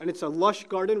 And it's a lush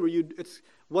garden where it's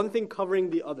one thing covering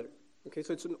the other. Okay,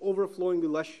 so it's an overflowingly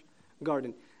lush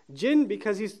garden. Jinn,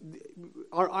 because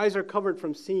our eyes are covered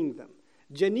from seeing them.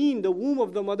 Janeen, the womb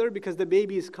of the mother, because the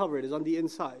baby is covered, is on the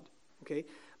inside. Okay,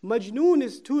 Majnoon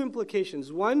is two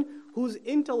implications. One, whose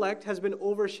intellect has been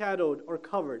overshadowed or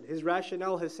covered. His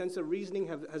rationale, his sense of reasoning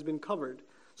has been covered.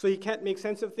 So he can't make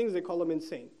sense of things, they call him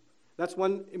insane. That's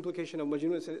one implication of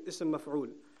Majnoon, it's ism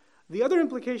maf'ul. The other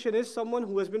implication is someone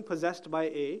who has been possessed by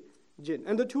a jinn.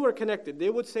 And the two are connected. They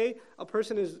would say a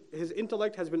person his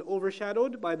intellect has been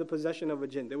overshadowed by the possession of a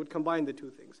jinn. They would combine the two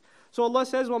things. So Allah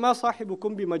says, وَمَا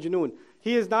صَاحِبُكُمْ بِمَجْنُونَ.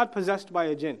 He is not possessed by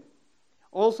a jinn.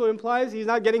 Also implies he's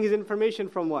not getting his information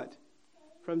from what?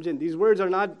 From jinn. These words are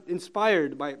not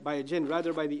inspired by a jinn,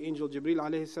 rather by the angel Jibreel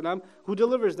alayhi salam, who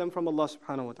delivers them from Allah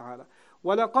subhanahu wa ta'ala.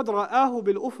 وَلَقَدْ رَآهُ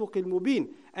بِالْأُفُقِ الْمُبِينِ.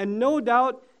 And no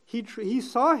doubt he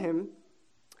saw him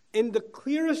in the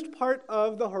clearest part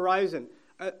of the horizon.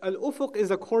 Al-ufuq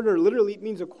is a corner, literally it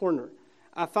means a corner.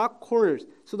 afaq, corners.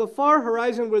 So the far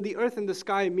horizon where the earth and the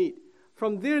sky meet.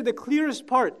 From there, the clearest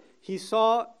part, he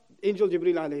saw Angel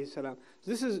Jibreel alayhi salam.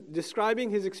 So this is describing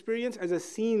his experience as a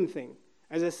seen thing.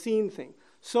 As a seen thing.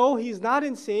 So he's not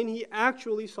insane, he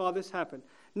actually saw this happen.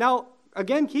 Now,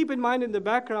 again, keep in mind in the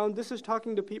background, this is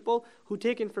talking to people who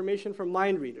take information from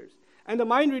mind readers. And the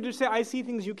mind readers say, I see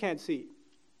things you can't see.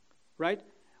 Right?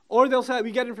 Or they'll say,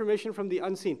 we get information from the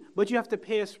unseen, but you have to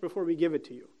pay us before we give it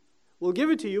to you. We'll give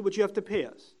it to you, but you have to pay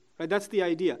us. Right? That's the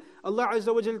idea. Allah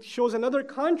Azza wa Jal shows another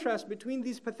contrast between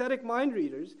these pathetic mind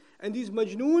readers and these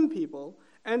majnoon people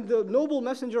and the noble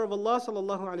messenger of Allah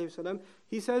sallallahu alayhi wa sallam.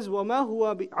 He says, وَمَا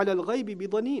هُوَ عَلَى الْغَيْبِ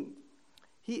بِضَنِينَ.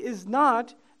 He is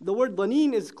not, the word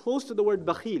dhaneen is close to the word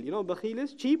bakhil. You know what bakhil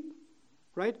is? Cheap,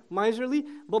 right? Miserly.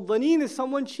 But dhaneen is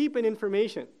someone cheap in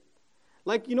information.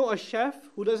 Like, you know, a chef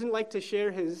who doesn't like to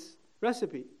share his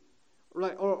recipe.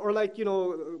 Right? Or like, you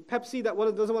know, Pepsi that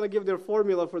doesn't want to give their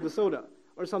formula for the soda.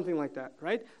 Or something like that,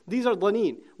 right? These are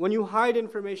dhaneen. When you hide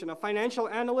information, a financial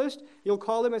analyst, you'll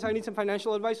call him and say, I need some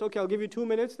financial advice. Okay, I'll give you 2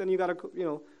 minutes. Then you got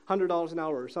 $100 an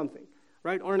hour or something,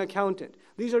 right? Or an accountant.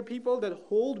 These are people that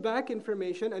hold back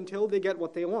information until they get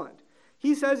what they want.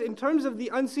 He says, in terms of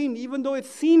the unseen, even though it's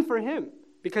seen for him,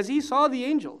 because he saw the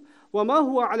angel, وَمَا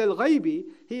هُوَ عَلَى الْغَيْبِ.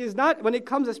 He is not,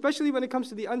 especially when it comes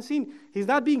to the unseen, he's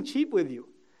not being cheap with you.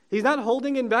 He's not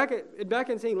holding it back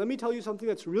and saying, let me tell you something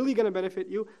that's really going to benefit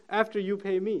you after you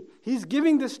pay me. He's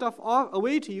giving this stuff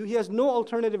away to you. He has no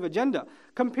alternative agenda.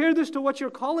 Compare this to what you're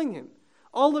calling him.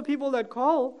 All the people that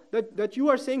call, that you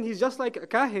are saying he's just like a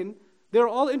kahin, they're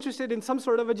all interested in some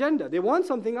sort of agenda. They want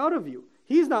something out of you.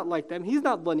 He's not like them. He's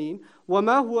not dhaneen.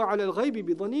 وَمَا هُوَ عَلَى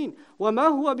الْغَيْبِ بِضَنِينَ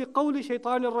وَمَا هُوَ بِقَوْلِ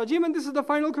شَيْطَانِ الرَّجِيمٍ. And this is the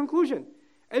final conclusion.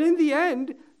 And in the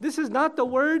end, this is not the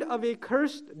word of a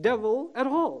cursed devil at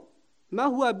all. Ma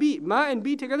huwa bi, ma and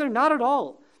bi together, not at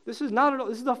all. This is not at all.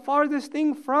 This is the farthest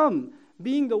thing from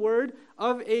being the word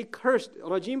of a cursed.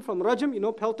 Rajim from rajam, you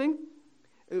know, pelting.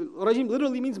 Rajim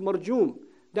literally means marjum.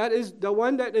 That is the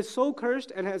one that is so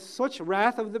cursed and has such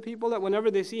wrath of the people that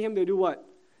whenever they see him, they do what?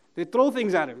 They throw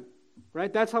things at him.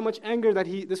 Right? That's how much anger that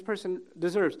this person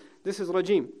deserves. This is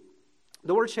rajim.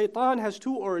 The word shaitan has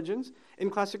two origins. In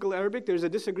classical Arabic, there's a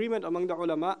disagreement among the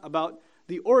ulama about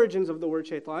the origins of the word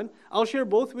shaitan. I'll share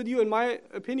both with you. In my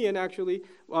opinion, actually,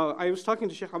 I was talking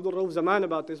to Sheikh Abdul Rauf Zaman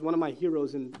about this, one of my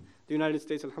heroes in the United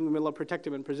States. Alhamdulillah, protect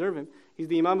him and preserve him. He's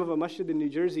the imam of a masjid in New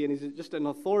Jersey, and he's just an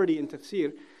authority in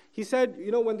tafsir. He said,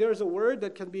 you know, when there's a word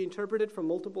that can be interpreted from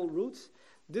multiple roots,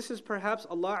 this is perhaps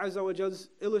Allah Azza wa Jal's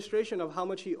illustration of how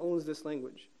much He owns this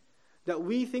language. That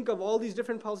we think of all these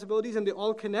different possibilities and they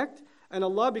all connect, and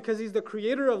Allah, because He's the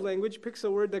creator of language, picks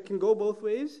a word that can go both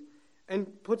ways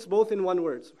and puts both in one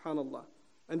word, subhanAllah.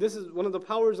 And this is one of the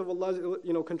powers of Allah's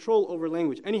control over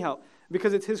language. Anyhow,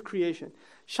 because it's His creation.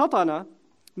 Shatana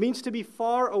means to be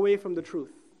far away from the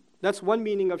truth. That's one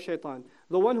meaning of shaitan.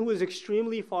 The one who is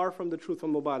extremely far from the truth,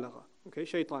 from mubalagha. Okay,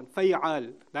 shaitan,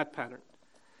 fay'al, that pattern.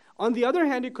 On the other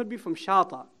hand, it could be from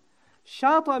shata.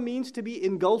 Shata means to be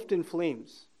engulfed in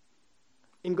flames.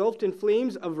 Engulfed in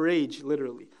flames of rage,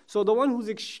 literally. So the one who's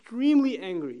extremely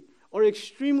angry or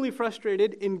extremely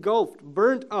frustrated, engulfed,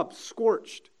 burnt up,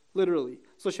 scorched, literally.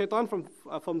 So shaitan from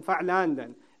fa'lan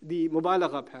then, the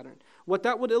mubalagha pattern. What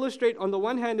that would illustrate on the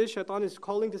one hand is shaitan is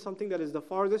calling to something that is the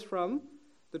farthest from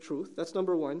the truth. That's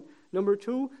number one. Number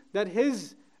two, that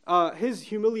his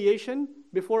humiliation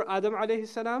before Adam alayhi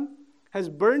salam has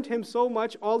burnt him so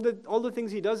much, all the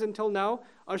things he does until now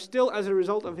are still as a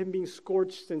result of him being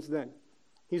scorched since then.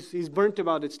 He's burnt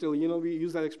about it still. You know, we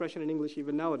use that expression in English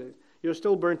even nowadays. You're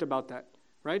still burnt about that,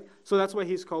 right? So that's why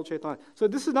he's called shaitan. So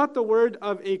this is not the word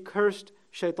of a cursed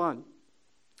shaitan.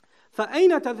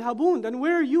 فَأَيْنَ تَذْهَبُونَ. Then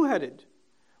where are you headed?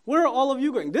 Where are all of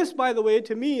you going? This, by the way,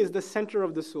 to me is the center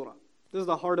of the surah. This is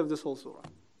the heart of this whole surah.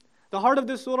 The heart of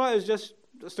this surah is just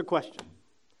a question.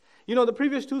 You know, the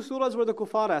previous two surahs were the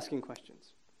kuffar asking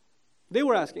questions. They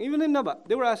were asking, even in Naba,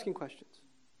 they were asking questions,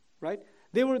 right?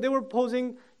 They were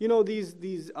posing, you know,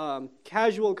 these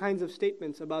casual kinds of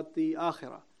statements about the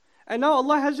akhirah. And now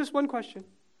Allah has just one question.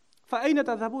 فَأَيْنَ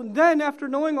تَذْهَبُونَ. Then after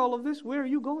knowing all of this, where are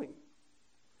you going?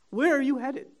 Where are you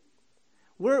headed?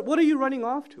 What are you running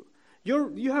off to?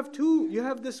 You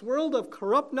have this world of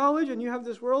corrupt knowledge, and you have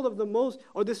this world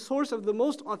of this source of the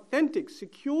most authentic,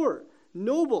 secure,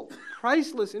 noble,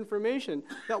 priceless information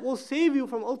that will save you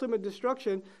from ultimate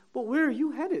destruction. But where are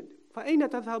you headed? فَأَيْنَ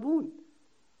تَذْهَبُونَ.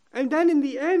 And then in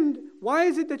the end, why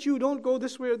is it that you don't go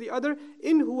this way or the other?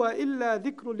 إِنْ هُوَ إِلَّا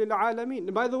ذِكْرٌ لِلْعَالَمِينَ.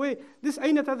 And by the way, this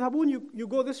أَيْنَ تَذْهَبُونَ, you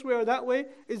go this way or that way,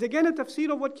 is again a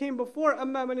tafsir of what came before.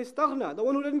 أَمَّا مَنِ اسْتَغْنَى. The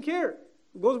one who doesn't care,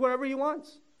 goes wherever he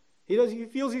wants. He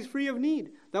feels he's free of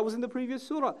need. That was in the previous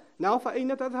surah. Now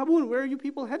فَأَيْنَ تَذْهَبُونَ? Where are you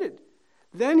people headed?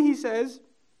 Then he says,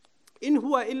 إِنْ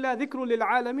هُوَ إِلَّا ذِكْرٌ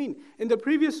لِلْعَالَمِينَ. In the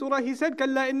previous surah he said,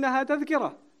 كَلَّا إِنَّهَا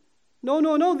تَذْكِرَةٌ.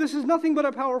 No, this is nothing but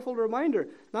a powerful reminder.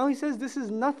 Now he says this is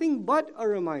nothing but a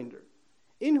reminder.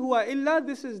 In huwa illa,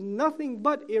 this is nothing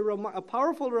but a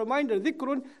powerful reminder.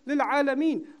 Dhikrun lil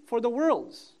alameen, for the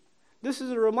worlds. This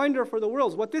is a reminder for the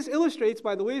worlds. What this illustrates,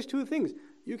 by the way, is two things.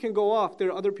 You can go off, there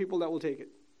are other people that will take it.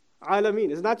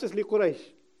 Alameen, it's not just li Quraysh.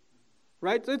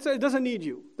 Right? So it doesn't need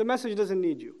you. The message doesn't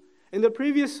need you. In the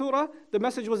previous surah, the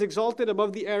message was exalted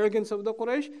above the arrogance of the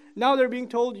Quraysh. Now they're being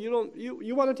told,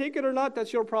 you want to take it or not,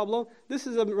 that's your problem. This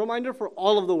is a reminder for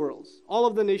all of the worlds, all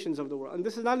of the nations of the world. And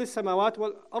this is not lis-samawat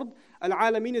wal-ard.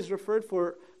 Al-alameen is referred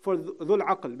for dhul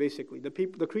aql, basically,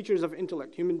 the creatures of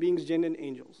intellect, human beings, jinn, and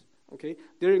angels. Okay,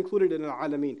 they're included in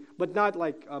al-alameen, but not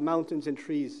like mountains and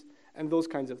trees and those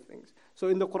kinds of things. So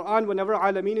in the Quran, whenever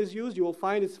alameen is used, you will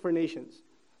find it's for nations.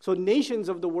 So nations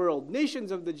of the world,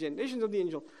 nations of the jinn, nations of the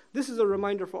angels. This is a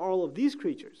reminder for all of these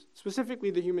creatures, specifically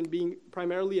the human being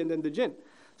primarily and then the jinn.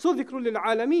 So dhikrul lil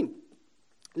alameen.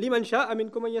 Liman sha'a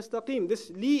minkum an yastaqim. This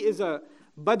li is a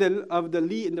badal of the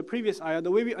li in the previous ayah.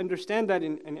 The way we understand that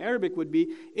in Arabic would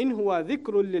be in huwa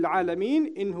dhikrul lil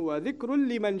alameen, in huwa dhikrul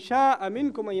liman sha'a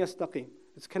minkum an yastaqim.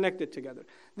 It's connected together.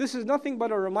 This is nothing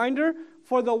but a reminder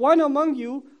for the one among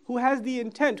you who has the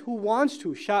intent, who wants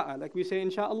to, sha'a, like we say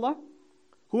insha'Allah.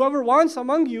 Whoever wants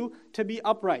among you to be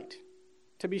upright,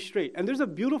 to be straight. And there's a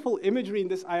beautiful imagery in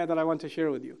this ayah that I want to share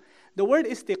with you. The word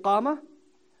istiqama,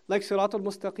 like sirat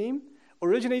al-mustaqim,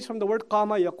 originates from the word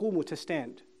qama yaqumu, to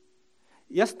stand.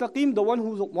 Yastaqim, the one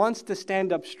who wants to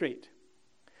stand up straight.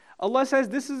 Allah says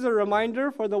this is a reminder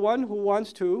for the one who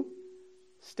wants to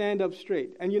stand up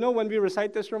straight. And you know when we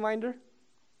recite this reminder?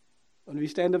 When we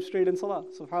stand up straight in salah,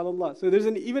 subhanAllah. So there's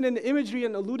even an imagery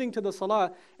and alluding to the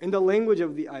salah in the language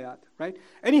of the ayat, right?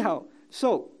 Anyhow,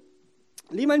 so,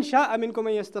 liman sha'a minkum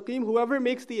an yastaqim, whoever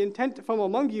makes the intent from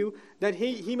among you that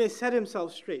he may set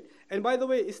himself straight. And by the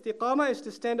way, istiqama is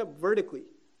to stand up vertically.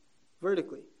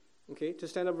 Okay, to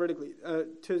stand up vertically.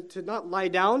 To not lie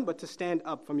down, but to stand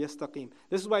up from yastaqim.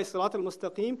 This is why sirat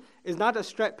al-mustaqim is not a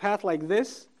straight path like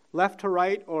this, left to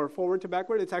right or forward to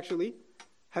backward. It's actually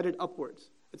headed upwards.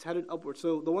 It's headed upwards.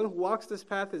 So the one who walks this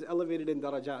path is elevated in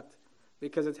darajat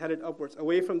because it's headed upwards,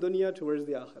 away from dunya towards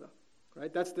the akhirah.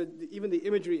 Right? That's even the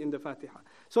imagery in the Fatiha.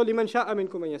 So liman sha'a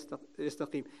minkum an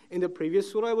yastaqim. In the previous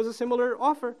surah, it was a similar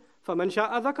offer. فَمَنْ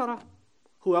شَاءَ ذَكَرَهُ.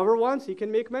 Whoever wants, he can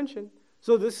make mention.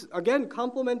 So this, again,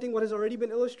 complementing what has already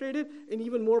been illustrated in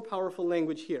even more powerful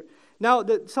language here. Now,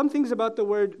 some things about the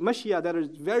word mashia that are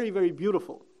very, very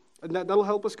beautiful. And that'll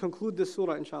help us conclude this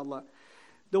surah, inshallah.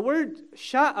 The word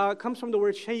sha'a comes from the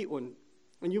word shay'un.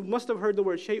 And you must have heard the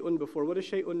word shay'un before. What does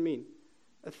shay'un mean?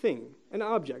 A thing, an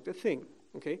object, a thing.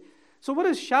 Okay? So what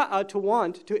does sha'a, to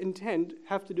want, to intend,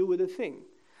 have to do with a thing?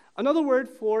 Another word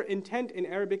for intent in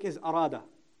Arabic is arada.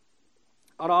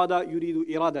 Arada yuridu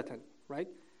iradatan, right?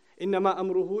 إنما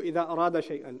أمره إذا أراد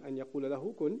شيئا أن يقول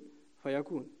له كن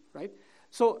فيكون, right?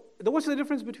 So what's the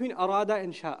difference between arada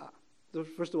and sha'a?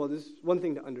 First of all, this is one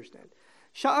thing to understand.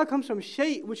 Sha'a comes from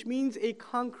shay, which means a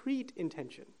concrete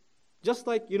intention. Just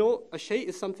like, a shay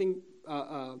is something,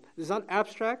 it's not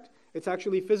abstract, it's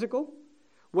actually physical.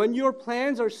 When your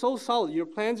plans are so solid, your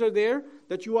plans are there,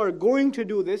 that you are going to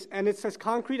do this, and it's as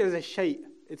concrete as a shay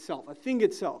itself, a thing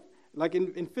itself. Like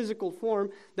in physical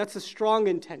form, that's a strong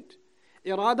intent.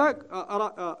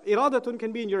 Iradatun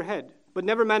can be in your head, but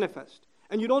never manifest.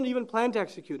 And you don't even plan to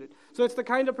execute it. So it's the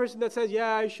kind of person that says,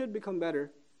 yeah, I should become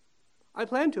better. I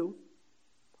plan to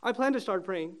start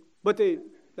praying, but they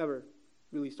never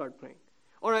really start praying.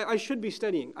 Or I should be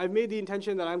studying. I've made the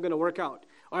intention that I'm going to work out.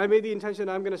 Or I made the intention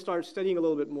that I'm going to start studying a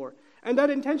little bit more. And that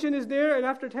intention is there, and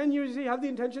after 10 years, you have the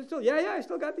intention still. Yeah, I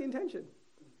still got the intention.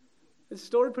 It's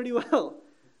stored pretty well.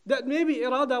 That may be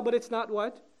irada, but it's not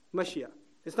what? Mashia.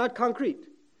 It's not concrete.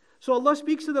 So Allah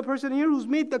speaks to the person here who's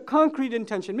made the concrete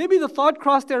intention. Maybe the thought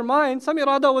crossed their mind, some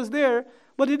irada was there,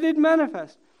 but it didn't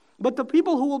manifest. But the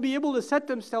people who will be able to set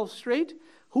themselves straight,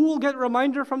 who will get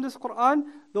reminder from this Quran?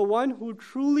 The one who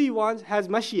truly has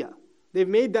mashia. They've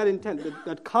made that intent,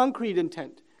 that concrete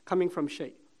intent coming from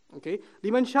shay. Okay?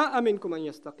 لِمَنْ شَاءَ مِنْكُمْ أَنْ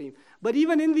يَسْتَقِيمُ. But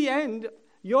even in the end,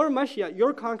 your mashia,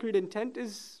 your concrete intent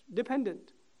is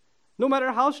dependent. No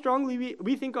matter how strongly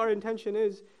we think our intention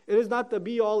is, it is not the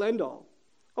be-all, end-all.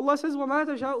 Allah says, وَمَا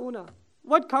تَشَاءُونَ.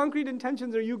 What concrete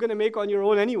intentions are you going to make on your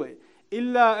own anyway?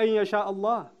 إِلَّا أَن يَشَاءَ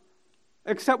اللَّهُ.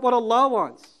 Except what Allah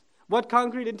wants. What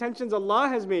concrete intentions Allah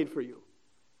has made for you.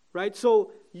 Right?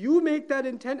 So you make that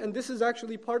intent, and this is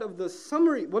actually part of the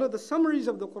summary. One of the summaries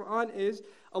of the Quran is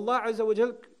Allah Azza wa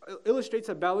Jal illustrates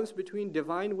a balance between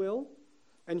divine will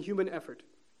and human effort.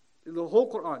 The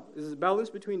whole Quran is a balance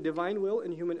between divine will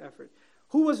and human effort.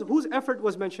 Whose effort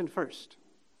was mentioned first?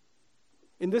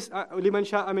 In this, لِمَنْ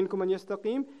شَاءَ مِنْكُمْ أَنْ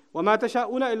يَسْتَقِيمَ وَمَا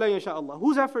تَشَاءُونَ إِلَّا يَشَاءَ اللَّهُ.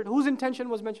 Whose effort, whose intention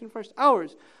was mentioned first?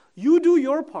 Ours. You do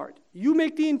your part. You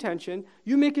make the intention.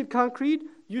 You make it concrete.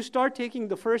 You start taking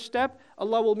the first step.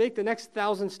 Allah will make the next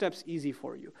 1,000 steps easy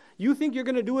for you. You think you're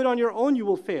going to do it on your own, you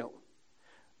will fail.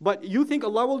 But you think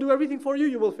Allah will do everything for you,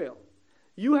 you will fail.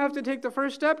 You have to take the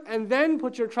first step and then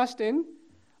put your trust in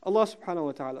Allah subhanahu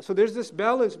wa ta'ala. So there's this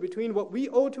balance between what we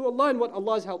owe to Allah and when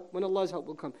Allah's help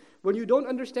will come. When you don't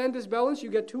understand this balance,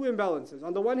 you get two imbalances.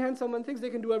 On the one hand, someone thinks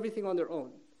they can do everything on their own.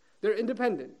 They're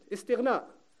independent. Istighna.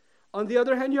 On the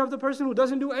other hand, you have the person who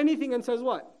doesn't do anything and says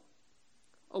what?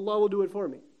 Allah will do it for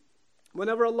me.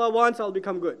 Whenever Allah wants, I'll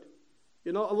become good.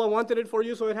 You know, Allah wanted it for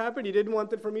you, so it happened. He didn't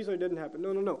want it for me, so it didn't happen.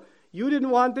 No. You didn't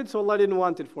want it, so Allah didn't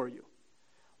want it for you.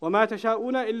 وَمَا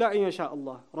تَشَاءُونَ إِلَّا أَن يَشَاءَ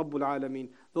اللَّهُ رَبُّ الْعَالَمِينَ.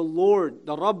 The Lord,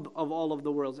 the Rabb of all of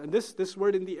the worlds. And this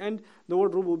word in the end, the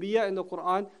word rububiyyah in the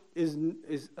Quran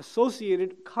is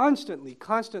associated constantly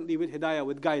with hidayah,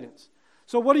 with guidance.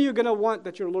 So what are you going to want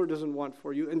that your Lord doesn't want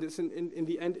for you? And this in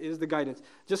the end is the guidance.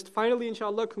 Just finally,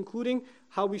 inshallah, concluding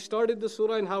how we started the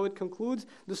surah and how it concludes.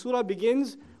 The surah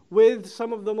begins with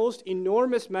some of the most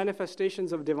enormous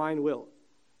manifestations of divine will.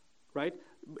 Right?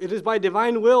 It is by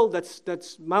divine will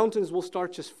that mountains will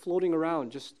start just floating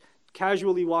around, just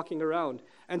casually walking around,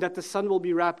 and that the sun will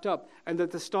be wrapped up, and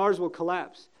that the stars will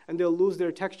collapse, and they'll lose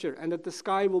their texture, and that the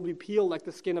sky will be peeled like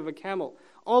the skin of a camel.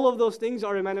 All of those things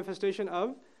are a manifestation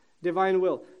of divine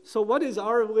will. So what is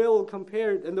our will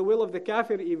compared, and the will of the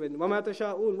kafir even? وَمَا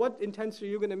تَشَاءُونَ. What intents are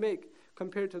you going to make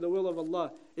compared to the will of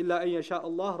Allah? إِلَّا أَن يَشَاءَ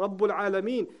اللَّهُ رَبُّ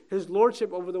الْعَالَمِينَ. His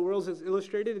lordship over the worlds is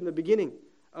illustrated in the beginning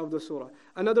of the surah.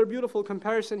 Another beautiful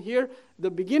comparison here,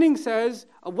 the beginning says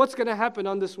of what's going to happen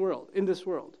in this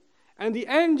world. And the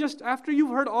end, just after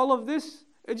you've heard all of this,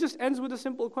 it just ends with a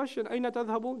simple question, أَيْنَ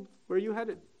تَذْهَبُونَ? Where are you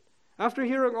headed? After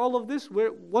hearing all of this,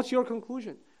 what's your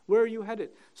conclusion? Where are you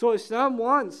headed? So Islam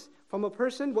wants from a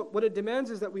person, what it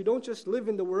demands is that we don't just live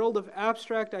in the world of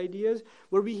abstract ideas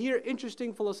where we hear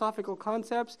interesting philosophical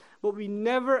concepts, but we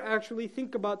never actually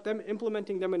think about them,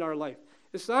 implementing them in our life.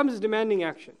 Islam is demanding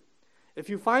action. If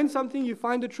you find something, you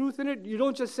find the truth in it, you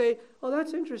don't just say, oh,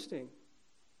 that's interesting,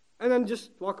 and then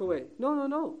just walk away.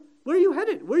 No. Where are you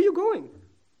headed? Where are you going?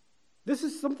 This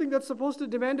is something that's supposed to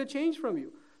demand a change from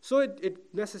you. So it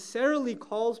necessarily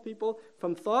calls people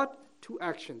from thought to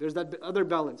action. There's that other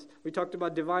balance. We talked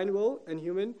about divine will and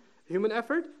human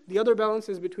effort. The other balance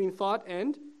is between thought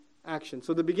and action.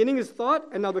 So the beginning is thought,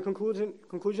 and now the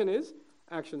conclusion is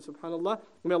action. Subhanallah.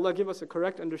 May Allah give us a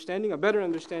correct understanding, a better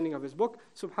understanding of His book.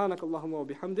 Subhanakallahumma wa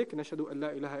bihamdik. Nashhadu an la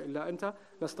ilaha illa anta.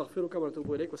 Nastaghfiruka wa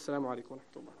natubu ilayk. Wassalamu alaikum wa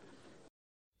rahmatullah.